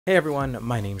Hey everyone,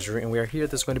 my name's Drew, and we are here.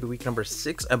 This is going to be week number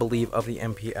 6, I believe, of the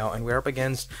MPL, and we're up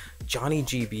against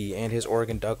JohnnyGB and his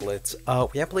Oregon Duckletts.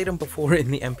 We have played him before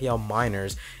in the MPL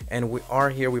Minors, and we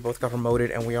are here. We both got promoted,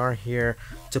 and we are here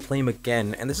to play him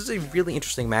again. And this is a really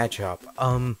interesting matchup.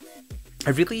 I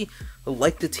really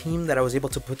like the team that I was able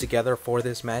to put together for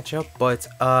this matchup, but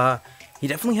he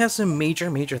definitely has some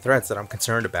major threats that I'm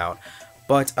concerned about.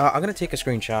 But I'm going to take a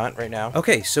screenshot right now.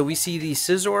 Okay, so we see the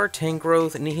Scizor,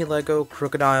 Tangrowth, Nihilego,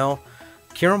 Crocodile,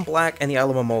 Kyurem Black, and the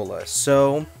Alomomola.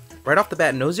 So, right off the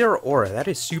bat, no Zero Aura. That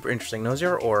is super interesting. No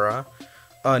Zero Aura.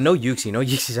 No Uxie. No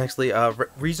Uxie is actually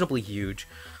reasonably huge.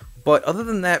 But other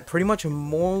than that, pretty much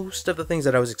most of the things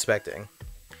that I was expecting.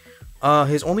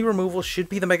 His only removal should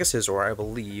be the Mega Scizor, I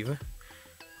believe.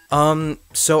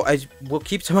 So I will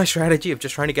keep to my strategy of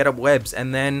just trying to get up webs,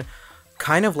 and then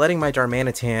kind of letting my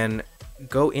Darmanitan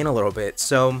go in a little bit.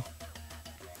 So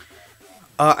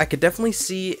I could definitely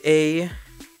see a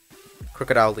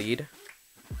Crocodile lead.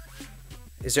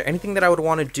 Is there anything that I would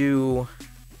want to do?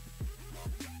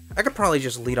 I could probably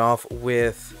just lead off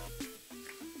with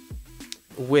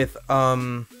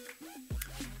Noivern.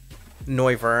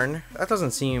 That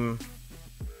doesn't seem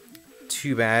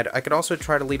too bad. I could also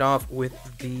try to lead off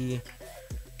with the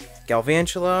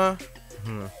Galvantula.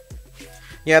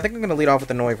 Yeah, I think I'm going to lead off with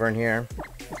the Noivern here.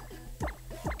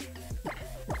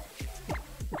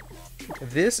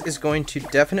 This is going to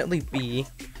definitely be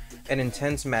an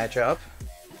intense matchup.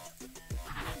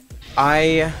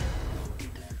 I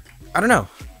don't know.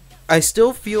 I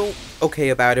still feel okay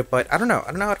about it, but I don't know.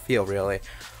 I don't know how to feel, really.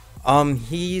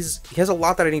 He has a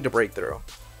lot that I need to break through.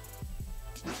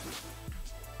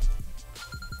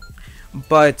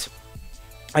 But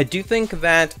I do think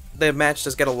that the match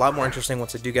does get a lot more interesting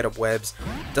once I do get up webs.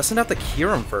 Doesn't have to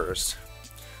Kyurem first.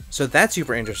 So that's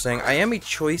super interesting. I am a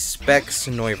Choice Specs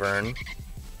Noivern.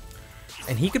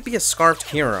 And he could be a Scarfed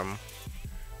Kyurem,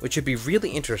 which would be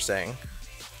really interesting.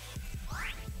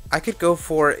 I could go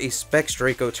for a Specs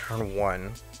Draco turn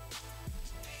 1.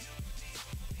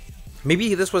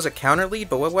 Maybe this was a counter lead,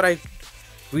 but what would I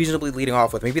reasonably leading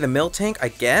off with? Maybe the Miltank, I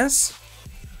guess?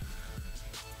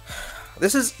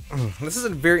 This is a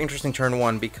very interesting turn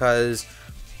 1 because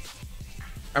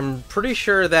I'm pretty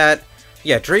sure that,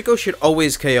 yeah, Draco should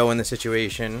always KO in this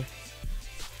situation.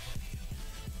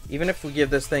 Even if we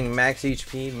give this thing max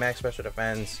HP, max special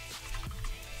defense.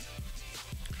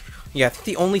 Yeah, I think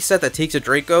the only set that takes a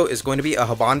Draco is going to be a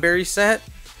Habanberry set.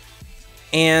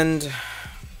 And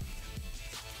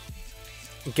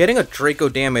getting a Draco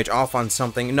damage off on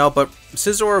something. No, but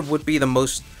Scizor would be the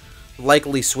most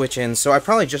likely switch in, so I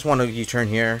probably just want to U-turn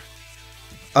here.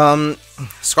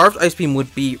 Scarfed Ice Beam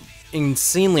would be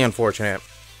insanely unfortunate.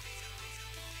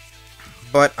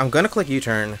 But I'm going to click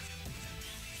U-turn.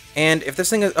 And if this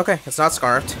thing is... Okay, it's not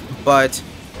Scarfed, but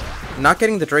not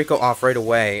getting the Draco off right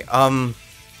away.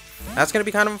 That's going to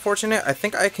be kind of unfortunate. I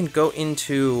think I can go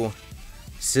into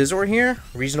Scizor here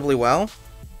reasonably well.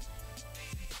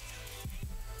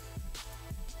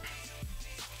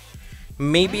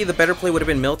 Maybe the better play would have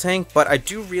been Miltank, but I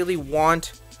do really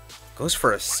want... Goes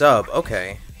for a sub.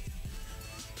 Okay.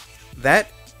 That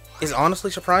is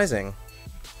honestly surprising.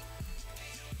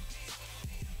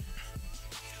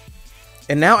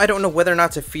 And now I don't know whether or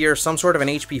not to fear some sort of an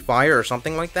HP fire or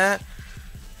something like that.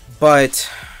 But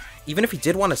even if he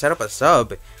did want to set up a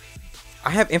sub, I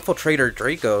have Infiltrator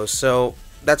Draco, so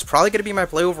that's probably going to be my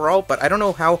play overall. But I don't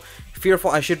know how fearful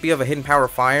I should be of a Hidden Power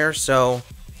Fire, so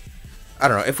I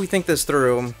don't know. If we think this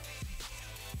through,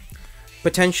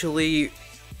 potentially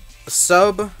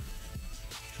sub,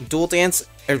 dual dance,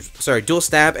 dual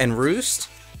stab and roost.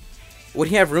 Would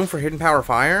he have room for Hidden Power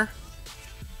Fire?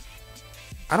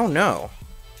 I don't know.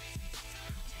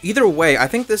 Either way, I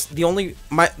think this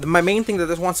my main thing that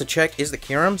this wants to check is the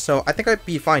Kyurem, so I think I'd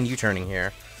be fine U-turning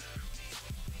here.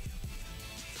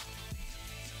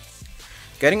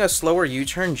 Getting a slower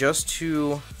U-turn just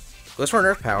to goes for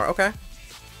Nerf Power. Okay.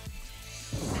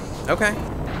 Okay.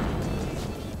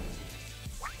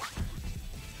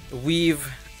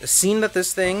 We've seen that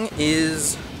this thing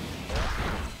is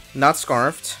not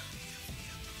Scarfed,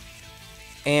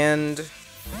 and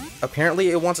apparently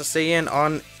it wants to stay in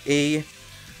on a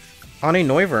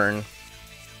Noivern.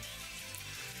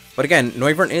 But again,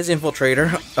 Noivern is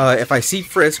Infiltrator. If I see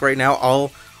Frisk right now,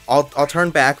 I'll turn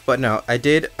back. But no, I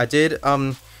did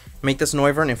make this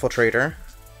Noivern Infiltrator,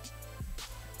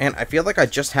 and I feel like I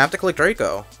just have to click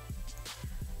Draco.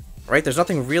 Right? There's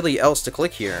nothing really else to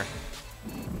click here.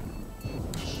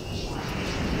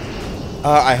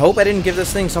 I hope I didn't give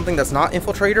this thing something that's not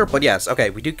Infiltrator, but yes,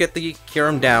 okay, we do get the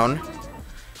Kyurem down.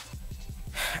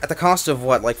 At the cost of,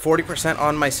 what, like 40%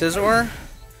 on my Scizor?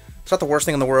 It's not the worst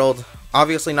thing in the world,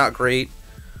 obviously not great,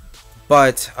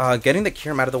 but getting the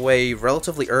KYUREM out of the way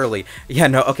relatively early. Yeah,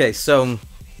 no, okay, so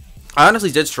I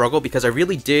honestly did struggle because I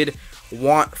really did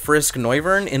want Frisk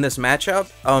Noivern in this matchup,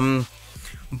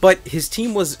 but his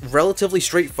team was relatively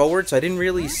straightforward, so I didn't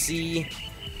really see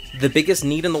the biggest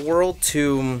need in the world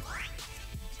to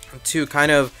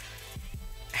kind of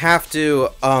have to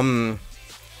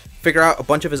figure out a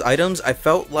bunch of his items. I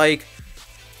felt like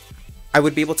I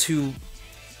would be able to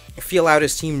feel out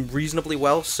his team reasonably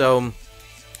well, so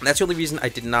that's the only reason I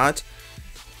did not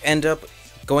end up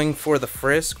going for the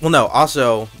Frisk. Well, no,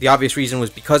 also, the obvious reason was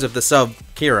because of the sub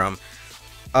KYUREM.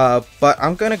 But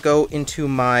I'm gonna go into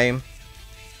my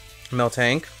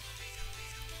Miltank.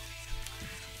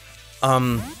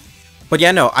 But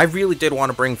yeah, no, I really did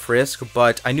want to bring Frisk,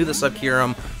 but I knew the sub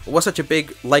KYUREM was such a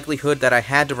big likelihood that I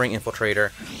had to bring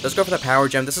Infiltrator. Let's go for the Power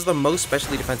Gem. This is the most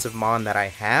specially defensive Mon that I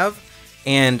have,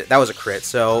 and that was a crit,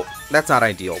 so that's not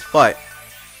ideal. But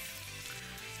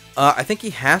I think he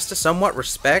has to somewhat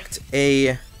respect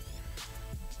an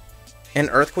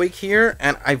Earthquake here,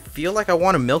 and I feel like I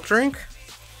want a Milk Drink.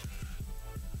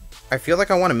 I'm gonna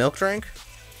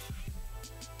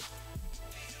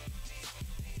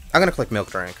click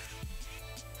Milk Drink.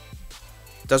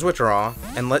 Does withdraw,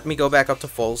 and let me go back up to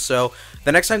full, so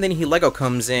the next time the Nihilego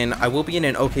comes in, I will be in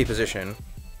an okay position.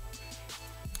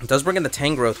 It does bring in the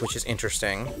Tangrowth, which is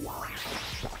interesting.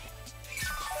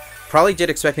 Probably did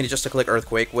expect me to just click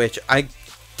Earthquake, which I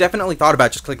definitely thought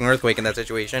about just clicking Earthquake in that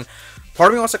situation. Part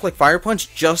of me wants to click Fire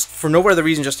Punch just for no other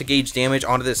reason, just to gauge damage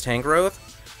onto this Tangrowth.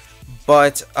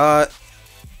 But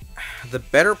the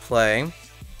better play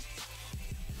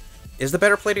is the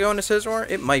better play to go into Scizor?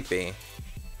 It might be.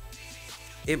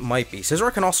 It might be.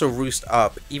 Scizor can also roost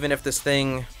up, even if this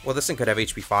thing, well, this thing could have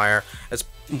HP Fire. It's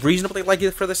reasonably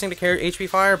likely for this thing to carry HP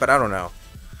Fire, but I don't know.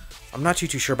 I'm not too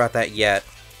sure about that yet.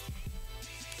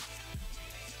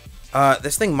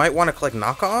 This thing might want to click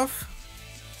Knockoff.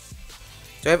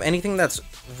 Do I have anything that's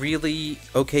really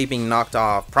okay being knocked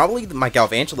off? Probably my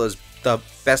Galvantula is the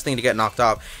best thing to get knocked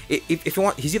off. If you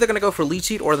want, he's either going to go for Leech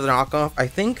Seed or the Knockoff. I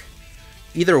think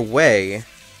either way,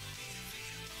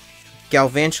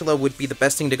 Galvantula would be the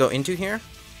best thing to go into here.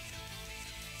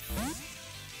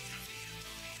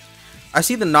 I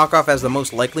see the Knockoff as the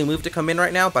most likely move to come in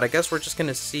right now, but I guess we're just going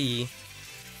to see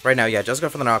right now. Yeah, just go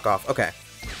for the Knockoff. Okay.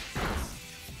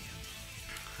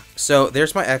 So,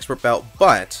 there's my Expert Belt,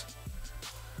 but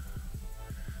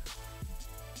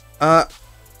I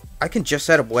can just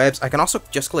set up webs. I can also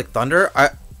just click Thunder.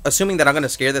 Assuming that I'm going to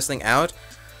scare this thing out,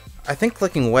 I think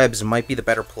clicking webs might be the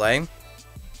better play.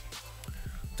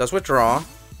 Does withdraw.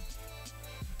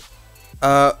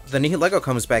 The Nihilego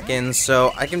comes back in,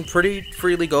 so I can pretty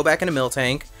freely go back into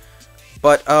Miltank.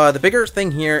 But the bigger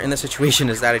thing here in this situation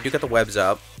is that I do get the webs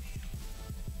up.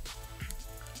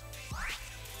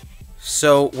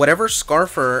 So whatever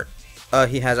Scarfer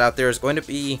he has out there is going to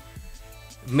be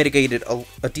mitigated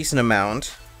a decent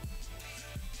amount.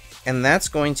 And that's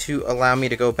going to allow me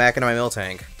to go back into my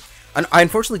Miltank. I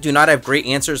unfortunately do not have great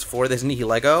answers for this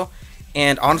Nihilego.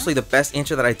 And honestly, the best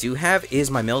answer that I do have is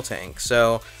my Miltank.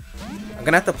 So I'm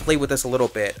going to have to play with this a little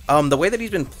bit. The way that he's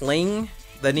been playing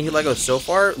the Nihilego so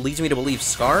far leads me to believe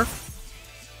Scarf.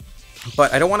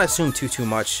 But I don't want to assume too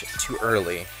much too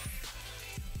early.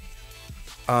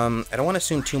 I don't want to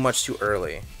assume too much too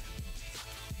early.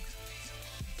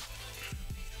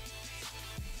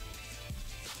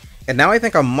 And now I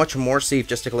think I'm much more safe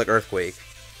just to click Earthquake.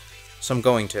 So I'm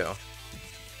going to.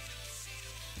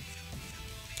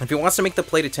 If he wants to make the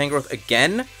play to Tangrowth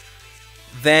again,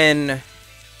 then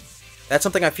that's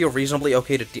something I feel reasonably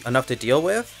okay enough to deal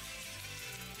with.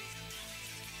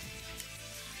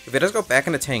 If it does go back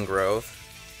into Tangrowth,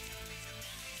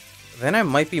 then I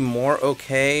might be more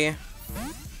okay.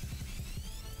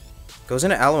 Goes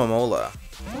into Alomomola.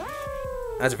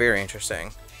 That's very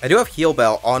interesting. I do have Heal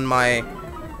Bell on my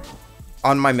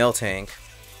Miltank.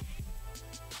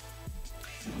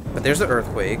 But there's the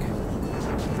Earthquake.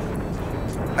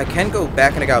 I can go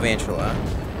back into Galvantula.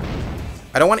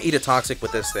 I don't want to eat a Toxic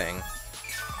with this thing.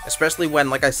 Especially when,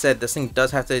 like I said, this thing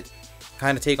does have to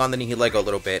kind of take on the Nihilego a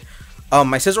little bit.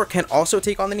 My Scizor can also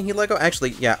take on the Nihilego.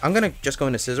 Actually, yeah, I'm going to just go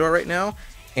into Scizor right now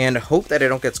and hope that I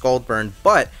don't get Scald Burned.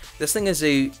 But this thing is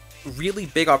a really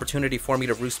big opportunity for me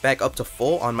to roost back up to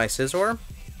full on my Scizor.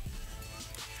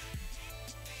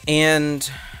 And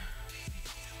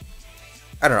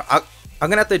I don't know. I'm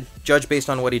going to have to judge based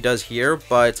on what he does here,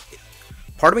 but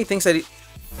part of me thinks that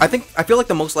I feel like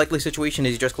the most likely situation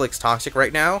is he just clicks Toxic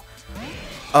right now.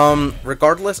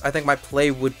 Regardless, I think my play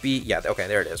would be, yeah, okay,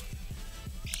 there it is.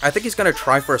 I think he's going to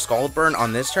try for a Scald Burn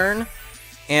on this turn,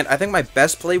 and I think my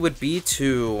best play would be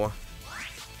to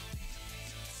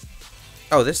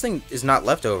Oh, this thing is not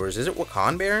leftovers. Is it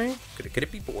Wakanberry? Could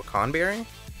it be Wakanberry?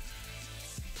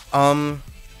 I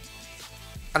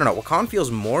don't know. Wakan feels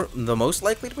the most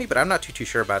likely to me, but I'm not too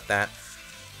sure about that.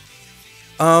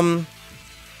 Let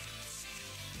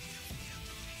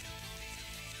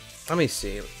me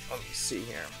see. Let me see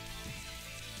here.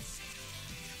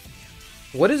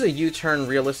 What is a U-turn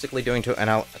realistically doing to an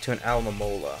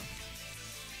Alomomola?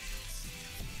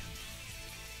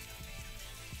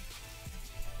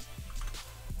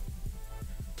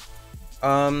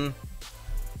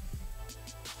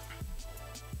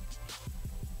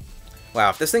 Wow,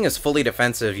 if this thing is fully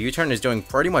defensive, U-turn is doing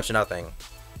pretty much nothing.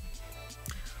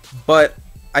 But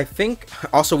I think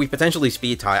also we potentially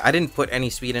speed tie. I didn't put any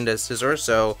speed into Scizor,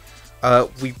 so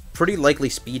we pretty likely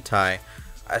speed tie.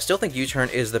 I still think U-turn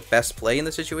is the best play in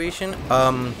the situation.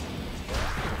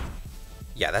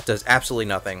 Yeah, that does absolutely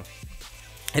nothing.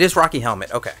 It is Rocky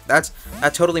Helmet. Okay, that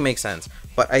totally makes sense.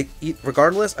 But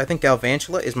regardless, I think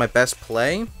Galvantula is my best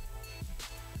play.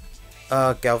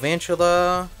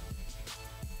 Galvantula,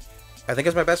 I think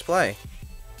is my best play.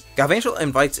 Galvantula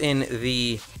invites in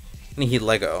the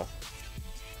Nihilego.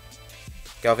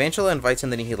 Galvantula invites in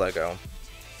the Nihilego.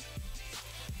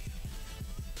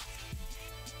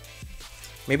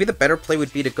 Maybe the better play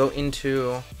would be to go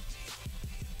into...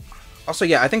 Also,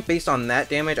 yeah, I think based on that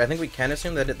damage, I think we can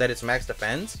assume that it's max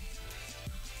defense.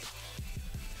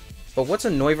 But what's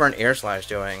a Noivern Air Slash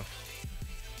doing?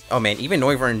 Oh man, even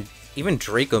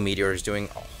Draco Meteor is doing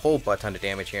a whole butt ton of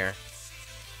damage here.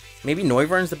 Maybe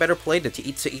Noivern's the better play to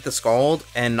eat the Scald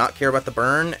and not care about the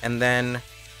burn, and then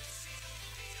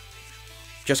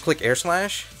just click Air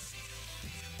Slash.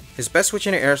 His best switch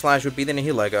into Air Slash would be the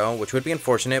Nihilego, which would be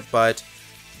unfortunate, but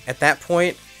at that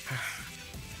point,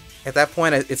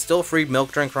 it's still a free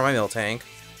milk drink from my Miltank.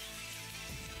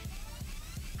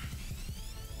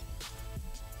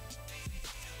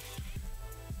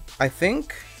 I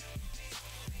think,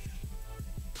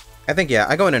 yeah,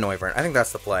 I go into Noivern. I think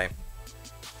that's the play.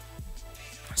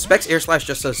 Specs Air Slash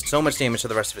just does so much damage to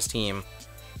the rest of his team.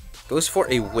 Goes for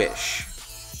a Wish.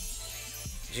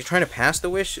 Is he trying to pass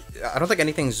the Wish? I don't think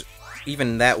anything's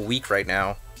even that weak right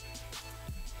now.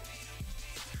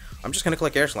 I'm just gonna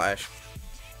click Air Slash.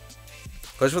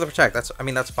 Goes for the Protect. That's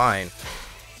fine.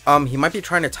 He might be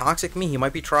trying to Toxic me. He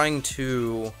might be trying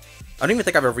to... I don't even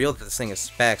think I've revealed that this thing is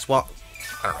Specs. Well,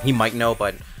 I don't know, he might know,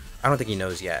 but I don't think he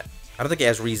knows yet. I don't think he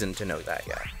has reason to know that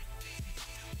yet.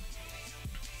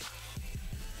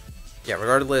 Yeah,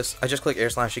 regardless, I just click Air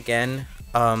Slash again.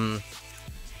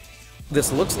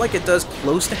 This looks like it does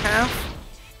close to half.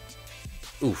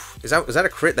 Oof. Is that a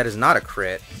crit? That is not a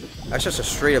crit. That's just a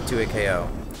straight up 2-hit KO.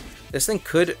 This thing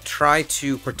could try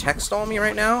to Protect Stall me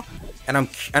right now, and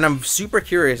I'm super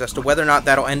curious as to whether or not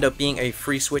that'll end up being a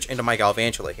free switch into my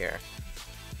Galvantula here.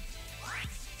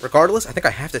 Regardless, I think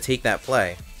I have to take that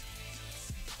play.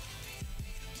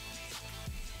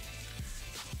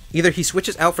 Either he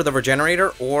switches out for the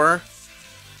Regenerator, or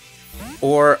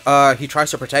he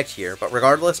tries to Protect here. But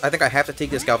regardless, I think I have to take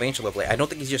this Galvantula play. I don't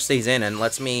think he just stays in and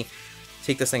lets me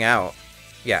take this thing out.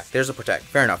 Yeah, there's a Protect.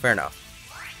 Fair enough, fair enough.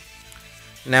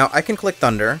 Now, I can click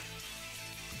Thunder.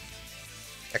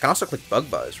 I can also click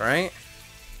Bug Buzz, right?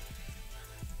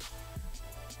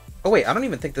 Oh wait, I don't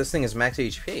even think this thing is max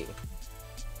HP.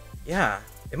 Yeah,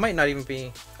 it might not even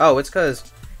be... Oh, it's because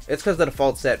the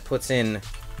default set puts in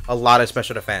a lot of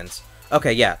special defense.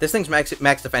 Okay, yeah, this thing's max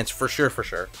defense for sure, for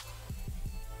sure.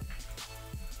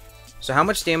 So how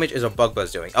much damage is a Bug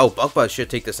Buzz doing? Oh, Bug Buzz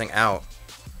should take this thing out.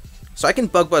 So I can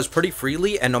Bug Buzz pretty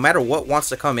freely, and no matter what wants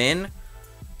to come in,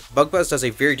 Bug Buzz does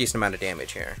a very decent amount of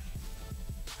damage here.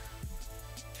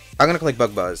 I'm gonna click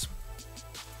Bug Buzz.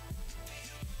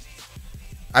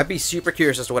 I'd be super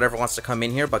curious as to whatever wants to come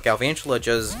in here, but Galvantula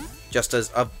just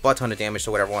does a butt ton of damage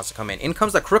to whatever wants to come in. In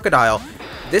comes the Crocodile.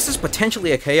 This is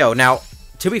potentially a KO. Now,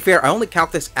 to be fair, I only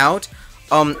calc this out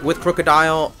with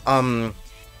Crocodile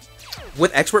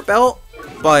with Expert Belt,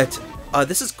 but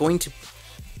this is going to...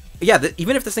 Yeah,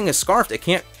 even if this thing is Scarfed, it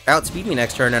can't outspeed me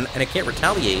next turn, and it can't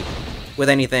retaliate with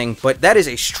anything, but that is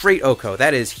a straight Oko.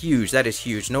 That is huge. That is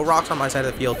huge. No rocks on my side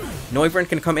of the field. Noivern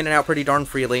can come in and out pretty darn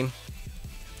freely.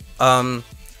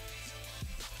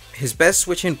 His best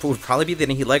switch in would probably be the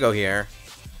Nihilego here.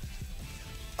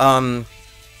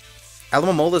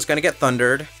 Alomomola is going to get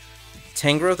Thundered.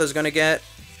 Tangrowth is going to get...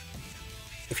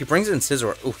 If he brings in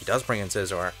Scizor... Ooh, he does bring in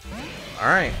Scizor.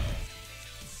 Alright.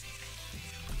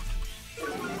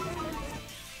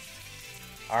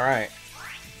 Alright.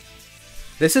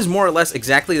 This is more or less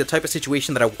exactly the type of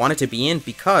situation that I wanted to be in,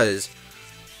 because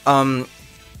the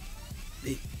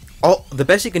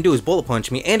best he can do is Bullet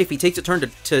Punch me, and if he takes a turn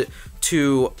to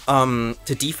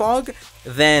defog,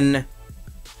 then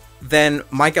then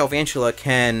my Galvantula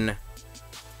can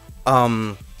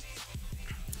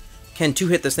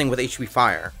two-hit this thing with HP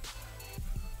Fire.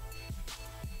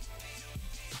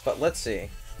 But let's see.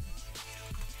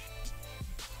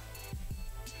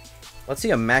 Let's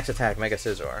see a max attack Mega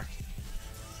Scizor.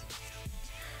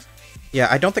 Yeah,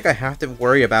 I don't think I have to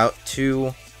worry about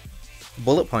 2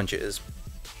 bullet punches.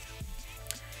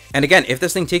 And again, if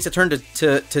this thing takes a turn to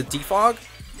defog,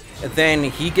 then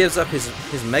he gives up his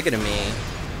Mega to me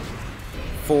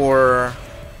for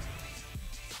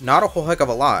not a whole heck of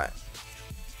a lot.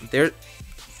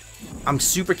 I'm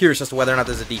super curious as to whether or not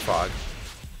there's a defog.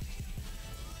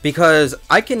 Because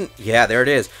I can... Yeah, there it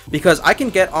is. Because I can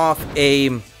get off a...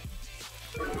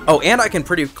 Oh, and I can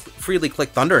pretty freely click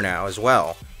Thunder now as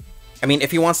well. I mean,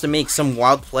 if he wants to make some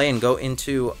wild play and go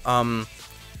into Alomomola,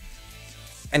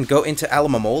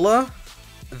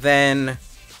 then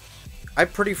I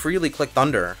pretty freely click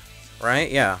Thunder,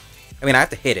 right? Yeah. I mean, I have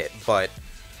to hit it, but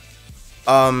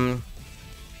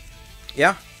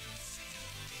yeah.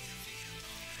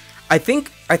 I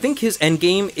think his end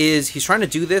game is he's trying to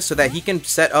do this so that he can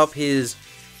set up his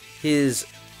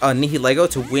Nihilego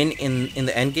to win in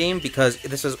the end game, because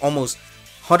this is almost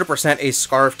 100% a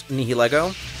scarfed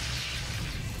Nihilego.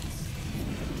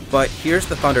 But here's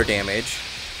the Thunder damage.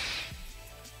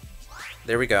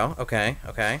 There we go. Okay,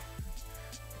 okay.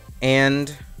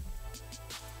 And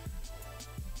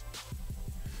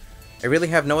I really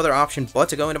have no other option but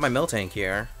to go into my Miltank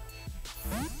here.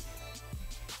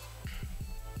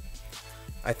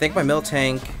 I think my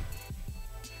Miltank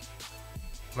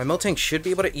should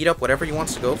be able to eat up whatever he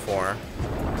wants to go for.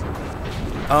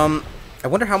 I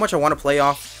wonder how much I want to play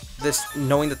off this,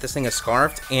 knowing that this thing is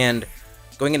scarfed and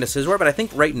going into Scizor, but I think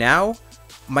right now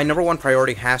my #1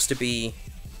 priority has to be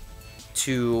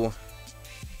to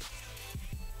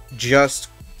just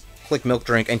click Milk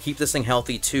Drink and keep this thing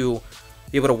healthy to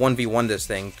be able to 1v1 this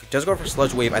thing. He does go for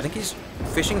Sludge Wave. I think he's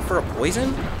fishing for a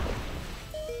poison?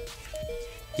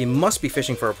 He must be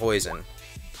fishing for a poison.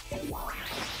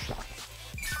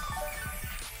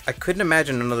 I couldn't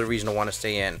imagine another reason to want to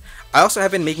stay in. I also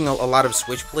have been making a lot of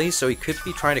switch plays, so he could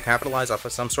be trying to capitalize off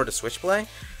of some sort of switch play.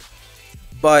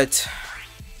 But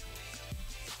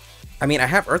I mean, I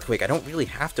have Earthquake. I don't really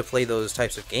have to play those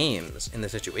types of games in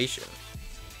this situation.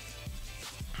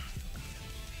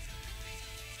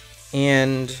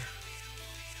 And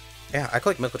yeah, I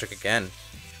click Milk Trick again.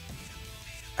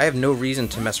 I have no reason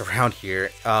to mess around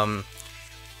here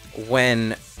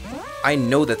when I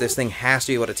know that this thing has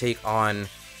to be able to take on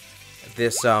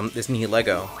this this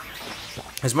Nihilego.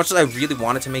 As much as I really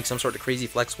wanted to make some sort of crazy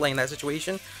flex play in that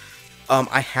situation,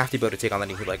 I have to be able to take on the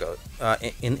Nihilego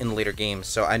in the later games.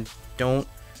 So I don't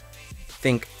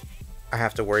think I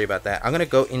have to worry about that. I'm gonna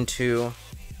go into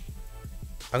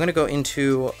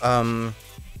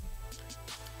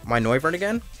my Noivern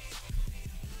again.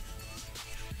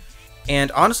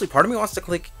 And honestly, part of me wants to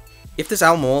click, if this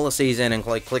Alomomola stays in and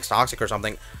like clicks Toxic or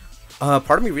something,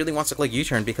 part of me really wants to click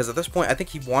U-turn, because at this point I think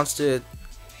he wants to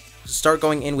start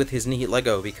going in with his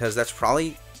Nihilego, because that's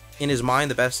probably in his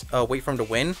mind the best way for him to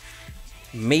win.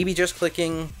 Maybe just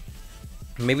clicking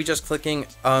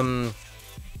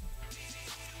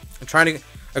trying to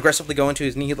aggressively go into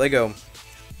his Nihilego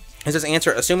is his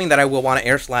answer, assuming that I will want to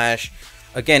Air Slash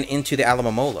again into the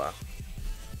Alomomola.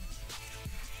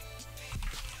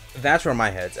 That's where my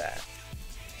head's at.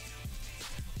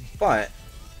 But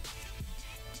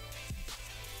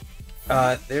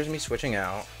there's me switching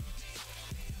out.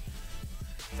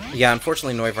 Yeah,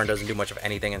 unfortunately Noivern doesn't do much of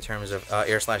anything in terms of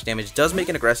Air Slash damage. Does make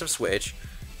an aggressive switch.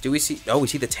 Do we see... Oh, we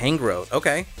see the Tangrowth.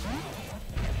 Okay.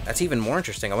 That's even more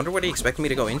interesting. I wonder what he expected me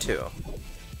to go into.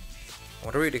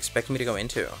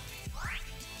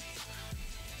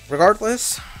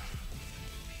 Regardless,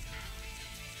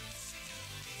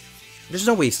 there's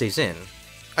no way he stays in.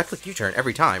 I click U-turn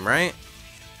every time, right?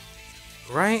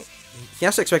 Right? He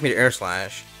has to expect me to Air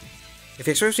Slash.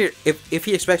 If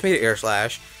he expects me to Air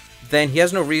Slash, then he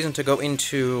has no reason to go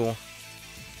into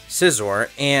Scizor,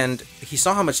 and he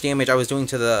saw how much damage I was doing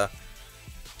to the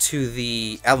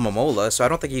Alomomola, so I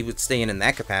don't think he would stay in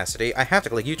that capacity. I have to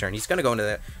click U-turn. He's gonna go into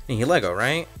the Nihilego,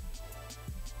 right?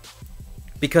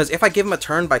 Because if I give him a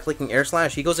turn by clicking Air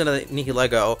Slash, he goes into the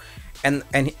Nihilego, and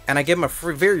I give him a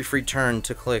very free turn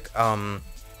to click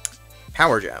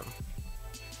Power Gem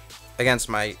against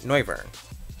my Noivern.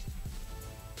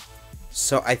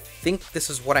 So I think this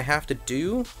is what I have to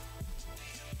do.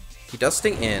 He does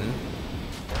stay in.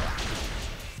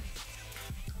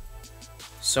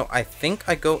 So I think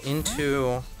I go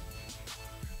into...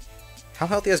 How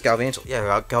healthy is Galvantula?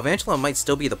 Yeah, Galvantula might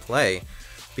still be the play,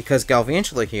 because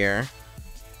Galvantula here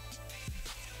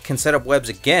can set up webs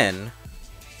again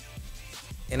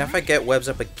And if I get webs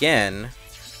up again,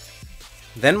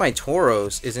 then my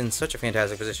Tauros is in such a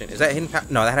fantastic position. Is that hidden power?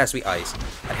 No, that has to be ice.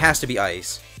 That has to be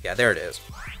ice. Yeah, there it is.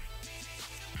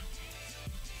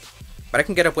 But I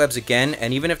can get up webs again,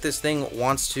 and even if this thing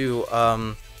wants to,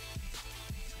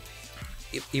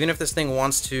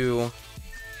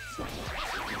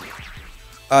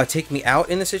 take me out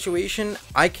in the situation,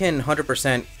 I can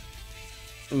 100%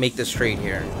 make this trade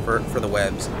here for the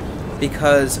webs.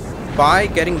 Because by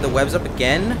getting the webs up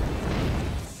again,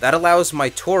 that allows my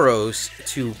Tauros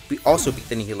to also beat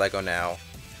the Nihilego now,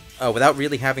 without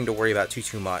really having to worry about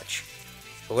too much.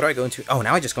 But what do I go into? Oh,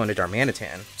 now I just go into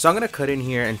Darmanitan. So I'm going to cut in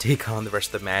here and take on the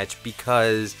rest of the match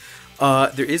because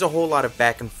there is a whole lot of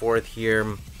back and forth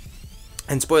here.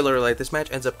 And spoiler alert, this match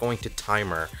ends up going to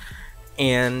timer.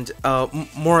 And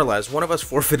more or less, one of us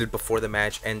forfeited before the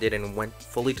match ended and went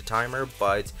fully to timer,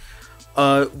 but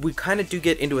we kind of do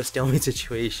get into a stalemate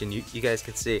situation. You guys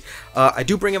can see. I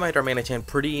do bring in my Darmanitan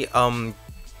pretty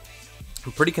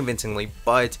convincingly,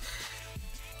 but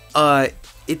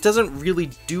it doesn't really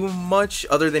do much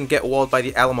other than get walled by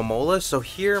the Alamomola. So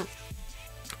here,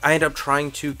 I end up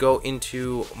trying to go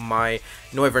into my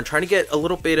Noivern, trying to get a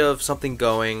little bit of something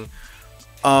going.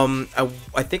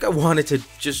 I think I wanted to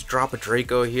just drop a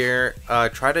Draco here,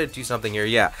 try to do something here.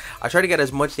 Yeah, I try to get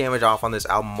as much damage off on this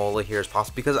Alamomola here as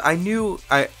possible, because I knew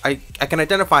I can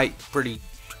identify pretty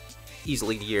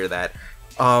easily here that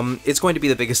it's going to be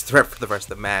the biggest threat for the rest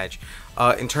of the match,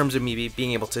 in terms of me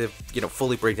being able to, you know,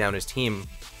 fully break down his team.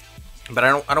 But I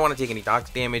don't want to take any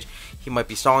toxic damage. He might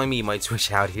be stalling me. He might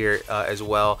switch out here as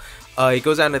well. He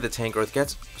goes out into the tank growth,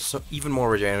 gets even more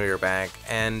regenerator back,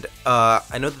 and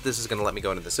I know that this is going to let me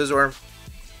go into the Scizor.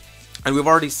 And we've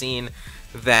already seen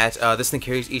that this thing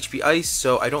carries HP Ice,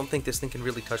 so I don't think this thing can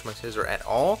really touch my Scizor at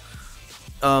all.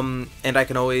 And I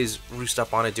can always roost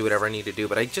up on it, do whatever I need to do,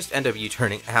 but I just end up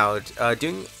U-turning out,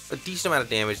 doing a decent amount of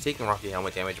damage, taking Rocky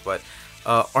Helmet damage, but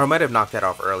or I might have knocked that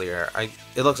off earlier.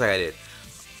 It looks like I did.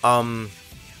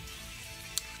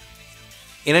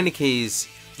 In any case,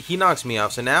 he knocks me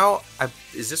off. So now,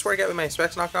 is this where I get my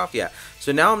specs knocked off? Yeah.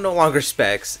 So now I'm no longer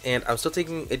specs, and I'm still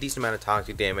taking a decent amount of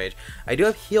toxic damage. I do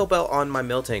have Heal Bell on my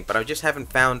Miltank, but I just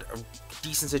haven't found a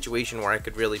decent situation where I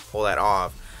could really pull that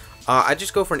off. I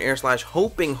just go for an Air Slash,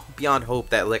 hoping beyond hope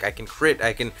that like I can crit.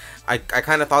 I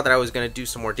kind of thought that I was gonna do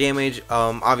some more damage.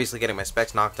 Obviously getting my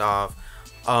specs knocked off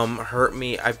hurt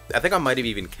me. I think I might have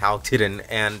even calced it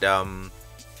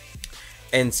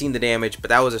and seen the damage, but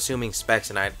that was assuming specs,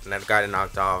 and I got it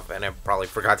knocked off, and I probably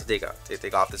forgot to take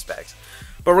off the specs.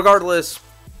 But regardless,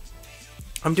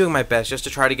 I'm doing my best just to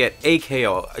try to get a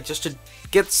KO, just to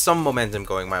get some momentum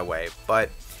going my way. But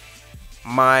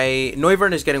my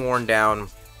Noivern is getting worn down,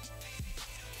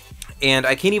 and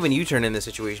I can't even U-turn in this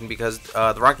situation because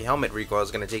the Rocky Helmet recoil is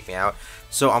going to take me out.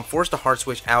 So I'm forced to hard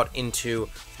switch out into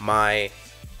my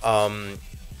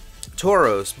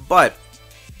Tauros, but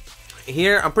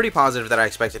here I'm pretty positive that I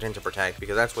expected him to protect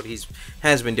because that's what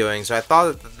has been doing. So I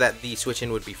thought that the switch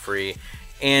in would be free,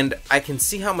 and I can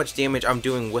see how much damage I'm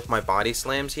doing with my body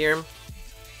slams here,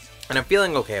 and I'm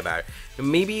feeling okay about it.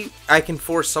 Maybe I can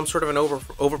force some sort of an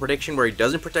over prediction where he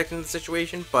doesn't protect in the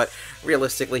situation, but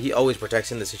realistically he always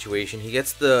protects in the situation. He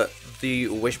gets the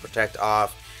Wish Protect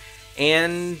off,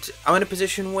 and I'm in a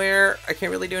position where I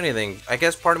can't really do anything. I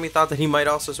guess part of me thought that he might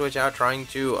also switch out, trying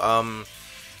to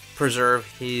preserve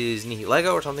his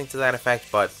Nihilego or something to that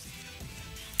effect, but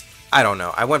I don't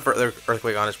know. I went for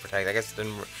Earthquake on his Protect. I guess it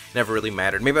never really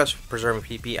mattered. Maybe I was preserving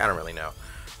PP. I don't really know.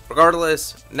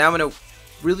 Regardless, now I'm in a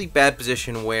really bad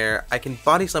position where I can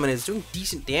Body Slam and it's doing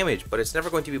decent damage, but it's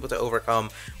never going to be able to overcome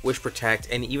Wish Protect.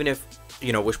 And even if,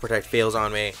 you know, Wish Protect fails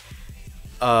on me,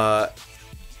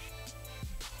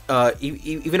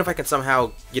 even if I can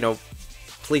somehow, you know,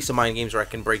 play some mind games where I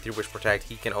can break through Wish Protect,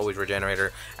 he can always regenerate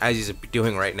her, as he's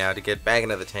doing right now, to get back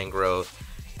into the Tank Growth.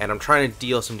 And I'm trying to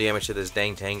deal some damage to this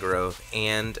dang Tank Growth,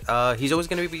 and he's always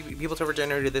going to be able to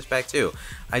regenerate this back too.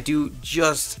 I do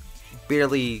just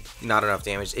barely not enough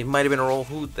damage. It might have been a roll,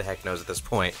 who the heck knows at this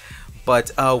point.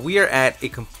 But we are at a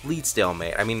complete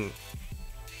stalemate. I mean,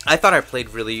 I thought I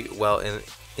played really well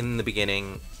in the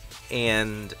beginning,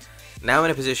 and now I'm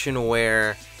in a position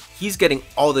where he's getting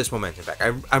all this momentum back.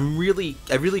 I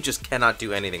really just cannot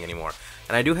do anything anymore.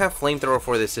 And I do have Flamethrower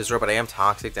for this Scizor, but I am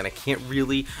Toxic, and I can't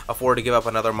really afford to give up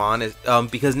another Mon.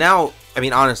 Because now, I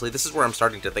mean, honestly, this is where I'm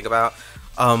starting to think about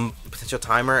potential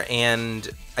timer, and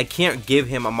I can't give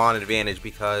him a Mon advantage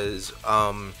because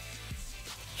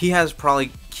he has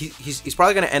probably he's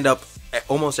probably going to end up at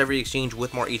almost every exchange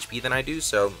with more HP than I do.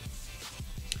 So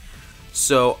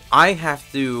I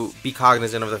have to be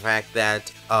cognizant of the fact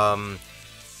that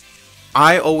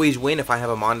I always win if I have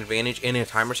a Mon advantage in a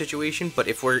timer situation, but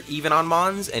if we're even on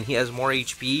Mons and he has more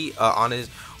HP on his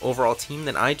overall team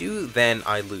than I do, then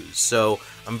I lose. So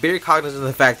I'm very cognizant of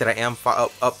the fact that I am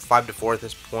up 5-4 at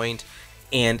this point,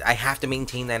 and I have to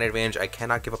maintain that advantage. I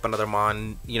cannot give up another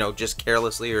Mon, you know, just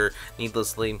carelessly or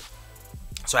needlessly.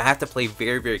 So I have to play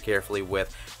very, very carefully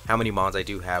with how many Mons I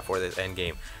do have for this end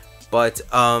game. But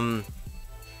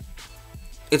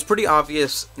it's pretty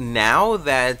obvious now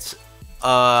that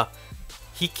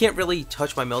he can't really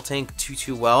touch my Miltank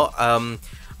too well.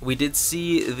 We did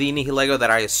see the Nihilego that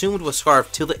I assumed was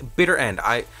Scarfed till the bitter end.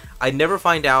 I never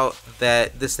find out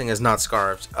that this thing is not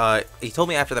Scarfed. He told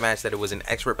me after the match that it was an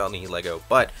Expert Belt Nihilego,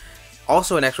 but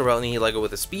also an Expert Belt Nihilego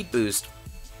with a speed boost,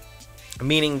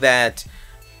 meaning that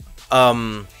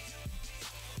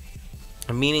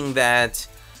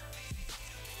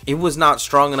it was not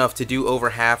strong enough to do over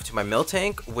half to my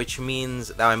Miltank, which means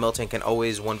that my Miltank can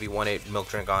always 1v1 it, Milk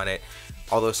Drink on it,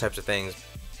 all those types of things.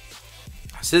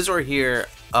 Scizor here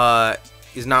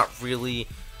is not really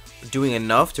doing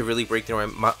enough to really break through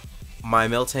my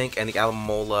Miltank, and the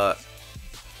Alomomola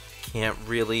can't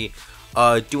really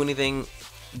do anything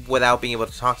without being able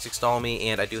to Toxic Stall me,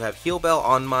 and I do have Heal Bell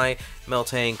on my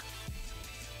Miltank,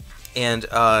 and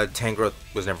Tangrowth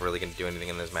was never really going to do anything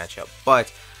in this matchup,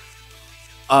 but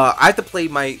I have to play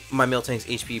my Miltank's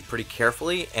HP pretty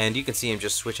carefully, and you can see him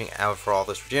just switching out for all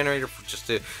this Regenerator just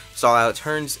to stall out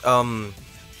turns.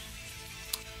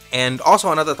 And also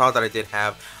another thought that I did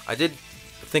have, I did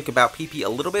think about PP a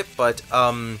little bit, but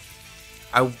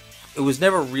it was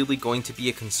never really going to be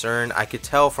a concern. I could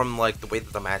tell from like the way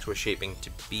that the match was shaping to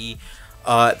be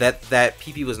that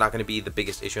PP was not going to be the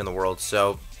biggest issue in the world.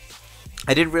 So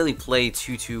I didn't really play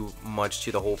too much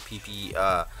to the whole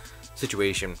PP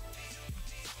situation.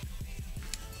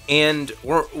 And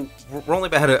we're only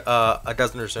about a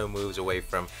dozen or so moves away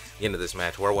from the end of this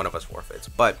match where one of us forfeits.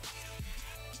 But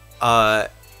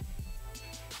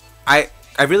I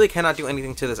really cannot do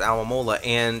anything to this Alomomola.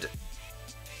 And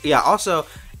yeah, also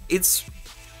it's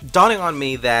dawning on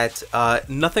me that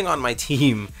nothing on my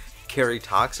team carried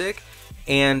Toxic.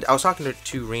 And I was talking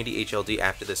to Randy HLD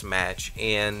after this match,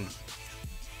 and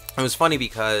it was funny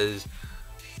because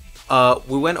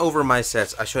we went over my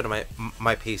sets. I showed him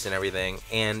my pace and everything,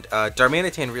 and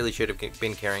Darmanitan really should have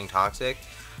been carrying Toxic.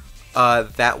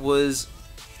 That was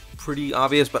pretty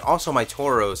obvious, but also my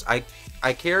Tauros.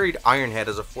 I carried Iron Head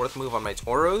as a 4th move on my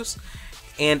Tauros,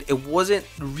 and it wasn't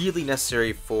really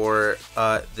necessary for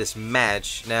this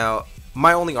match. Now,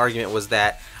 my only argument was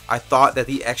that I thought that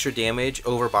the extra damage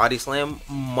over Body Slam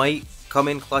might come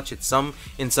in clutch in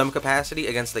some capacity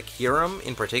against the Kyurem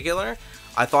in particular.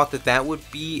 I thought that would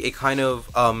be a kind of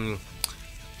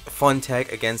fun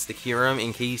tech against the Kyurem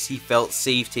in case he felt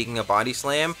safe taking a Body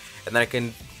Slam, and then I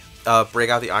can break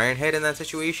out the Iron Head in that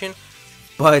situation.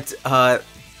 But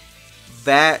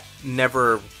that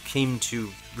never came to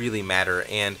really matter,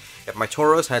 and if my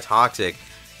Tauros had Toxic,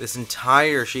 this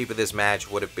entire shape of this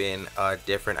match would have been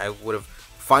different. I would have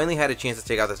finally had a chance to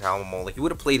take out this Alomomola. He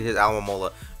would have played his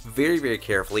Alomomola very, very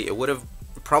carefully. It would have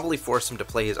probably forced him to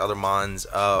play his other Mons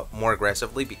more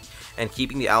aggressively, and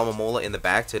keeping the Alomomola in the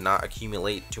back to not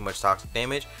accumulate too much toxic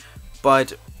damage.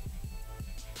 But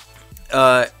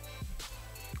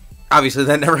obviously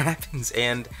that never happens,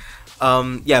 and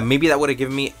yeah, maybe that would have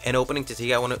given me an opening to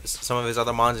take out some of his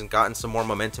other Mons and gotten some more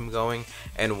momentum going.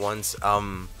 And once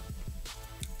one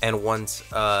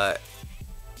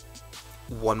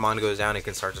Mon goes down, it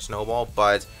can start to snowball.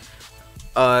 But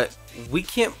we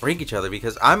can't break each other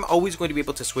because I'm always going to be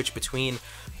able to switch between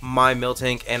my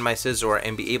Miltank and my Scizor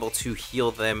and be able to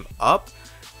heal them up.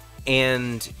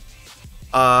 And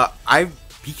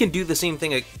he can do the same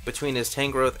thing between his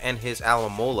Tangrowth and his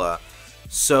Alomomola.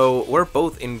 So we're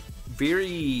both in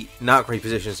very not great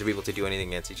positions to be able to do anything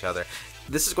against each other.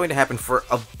 This is going to happen for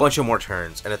a bunch of more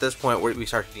turns, and at this point we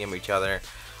start to DM each other.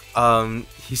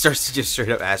 He starts to just straight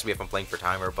up ask me if I'm playing for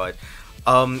timer, but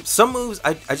some moves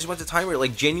I just went to timer,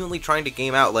 like genuinely trying to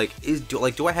game out, like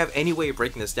do I have any way of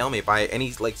breaking this stalemate by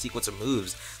any like sequence of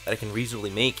moves that I can reasonably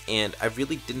make, and I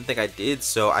really didn't think I did,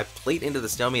 so I played into the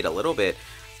stalemate a little bit,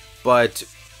 but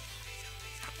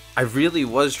I really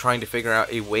was trying to figure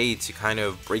out a way to kind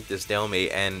of break this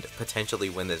stalemate and potentially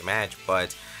win this match,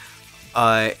 but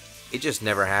it just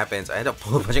never happens. I end up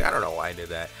pull punching. I don't know why I did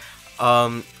that.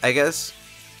 I guess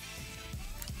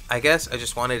I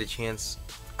just wanted a chance.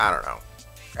 I don't know.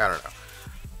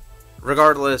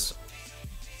 Regardless,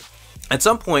 at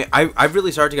some point I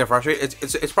really started to get frustrated.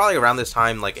 It's probably around this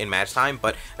time, like in match time,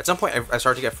 but at some point I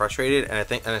started to get frustrated,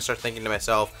 and I start thinking to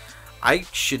myself, I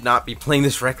should not be playing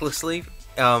this recklessly.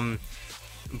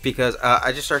 because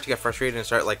I just start to get frustrated and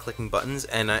start like clicking buttons,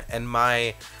 and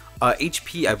my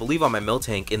HP, I believe, on my mill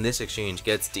tank in this exchange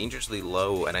gets dangerously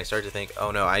low, and I start to think,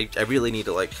 oh no, I really need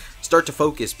to like start to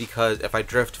focus, because if I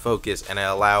drift focus and I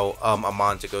allow a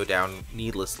mon to go down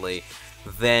needlessly,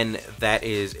 then that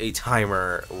is a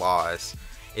timer loss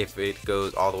if it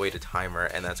goes all the way to timer,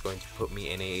 and that's going to put me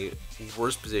in a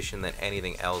worse position than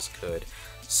anything else could.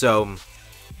 So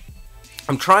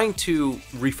I'm trying to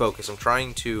refocus. I'm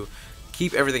trying to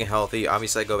keep everything healthy.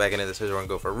 Obviously, I go back into the scissor and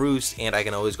go for roost, and I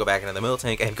can always go back into the mill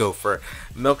tank and go for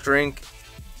milk drink.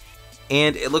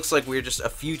 And it looks like we're just a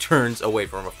few turns away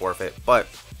from a forfeit, but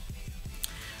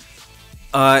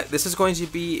this is going to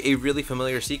be a really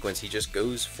familiar sequence. He just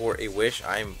goes for a wish.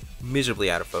 I'm miserably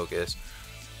out of focus,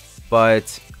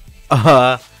 but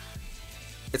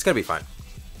it's gonna be fine.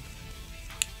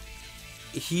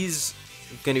 He's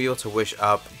gonna be able to wish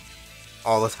up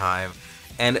all the time,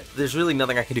 and there's really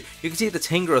nothing I can do. You can see the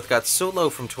Tang growth got so low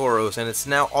from Tauros, and it's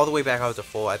now all the way back out to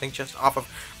full. I think just off of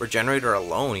Regenerator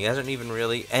alone, he hasn't even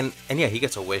really, and yeah, he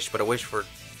gets a wish, but a wish for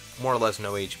more or less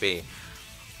no HP.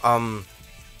 I'm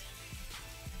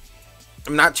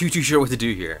not too sure what to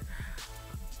do here.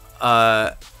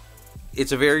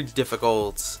 It's a very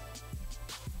difficult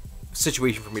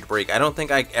situation for me to break. I don't think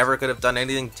I ever could have done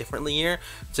anything differently here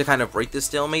to kind of break this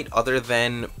stalemate, other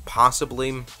than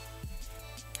possibly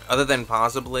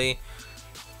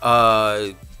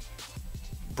brought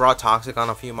Toxic on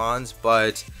a few mons.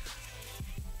 But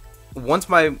once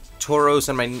my Tauros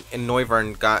and my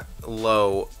Noivern got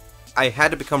low, I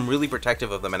had to become really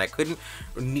protective of them, and I couldn't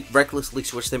recklessly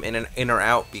switch them in or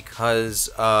out, because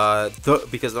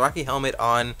the Rocky Helmet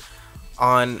on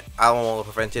Alomola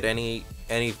prevented any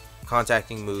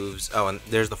contacting moves. Oh, and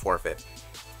there's the forfeit.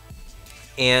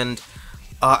 And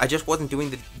I just wasn't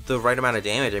doing the right amount of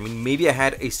damage. I mean, maybe I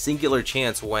had a singular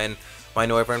chance when my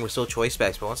Noivern was still choice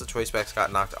specs, but once the choice specs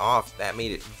got knocked off, that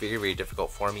made it very, very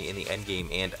difficult for me in the end game,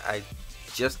 and I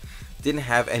just didn't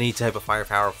have any type of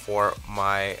firepower for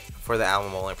the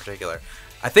Alomola in particular.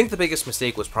 I think the biggest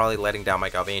mistake was probably letting down my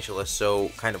Galvantula so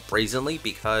kind of brazenly,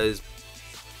 because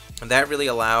that really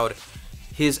allowed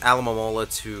his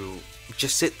Alomola to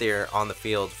just sit there on the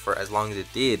field for as long as it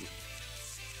did.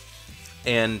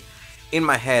 And in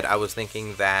my head, I was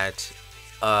thinking that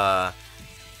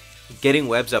getting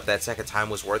webs up that second time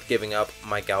was worth giving up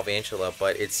my Galvantula,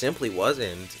 but it simply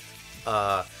wasn't.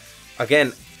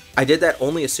 Again, I did that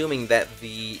only assuming that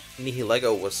the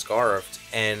Nihilego was scarfed,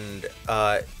 and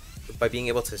by being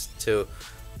able to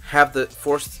have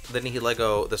force the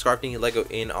scarfed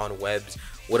Nihilego in on webs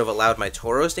would have allowed my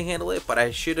Tauros to handle it, but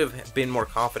I should have been more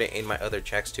confident in my other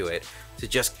checks to it, to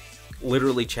just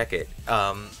literally check it.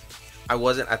 I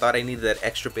thought I needed that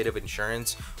extra bit of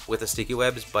insurance with the sticky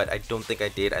webs, but I don't think I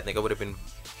did. I think I would have been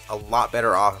a lot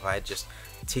better off if I had just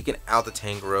taken out the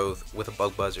Tang growth with a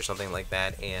Bug Buzz or something like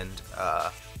that, and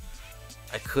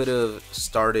I could have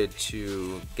started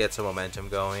to get some momentum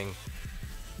going.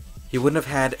 He wouldn't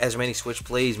have had as many switch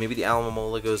plays. Maybe the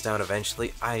Alomola goes down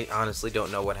eventually. I honestly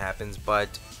don't know what happens,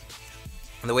 but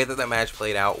the way that match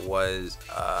played out was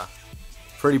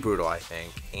pretty brutal, I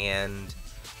think. And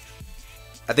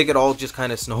I think it all just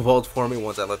kind of snowballed for me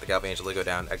once I let the Galvantula go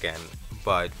down again.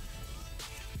 But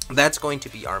that's going to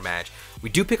be our match. We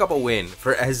do pick up a win.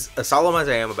 For as solemn as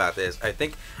I am about this, I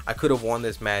think I could have won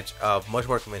this match much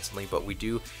more convincingly, but we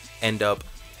do end up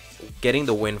getting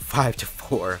the win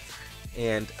 5-4.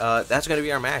 And that's going to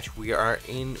be our match. We're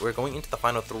going into the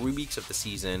final 3 weeks of the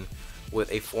season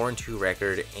with a 4-2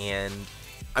 record, and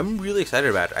I'm really excited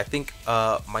about it. I think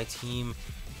my team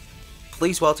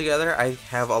plays well together. I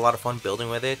have a lot of fun building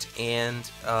with it, and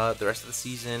the rest of the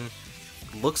season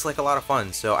looks like a lot of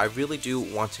fun. So I really do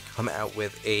want to come out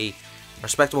with a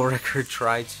respectable record,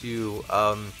 try to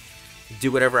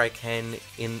do whatever I can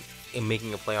in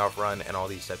making a playoff run and all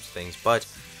these types of things. But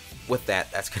with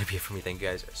that, that's going to be it for me. Thank you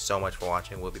guys so much for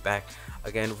watching. We'll be back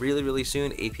again really, really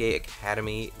soon. APA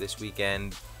Academy this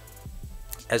weekend,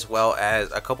 as well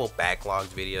as a couple backlogged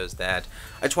videos that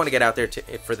I just want to get out there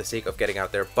for the sake of getting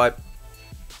out there. But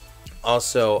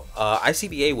also,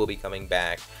 ICBA will be coming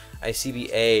back.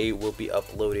 ICBA will be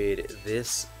uploaded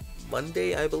this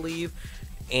Monday, I believe,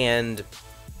 and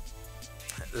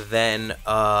then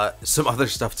some other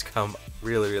stuff to come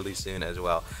really, really soon as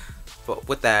well. But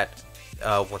with that,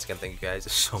 once again, thank you guys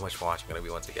so much for watching. I'm going to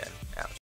be once again out.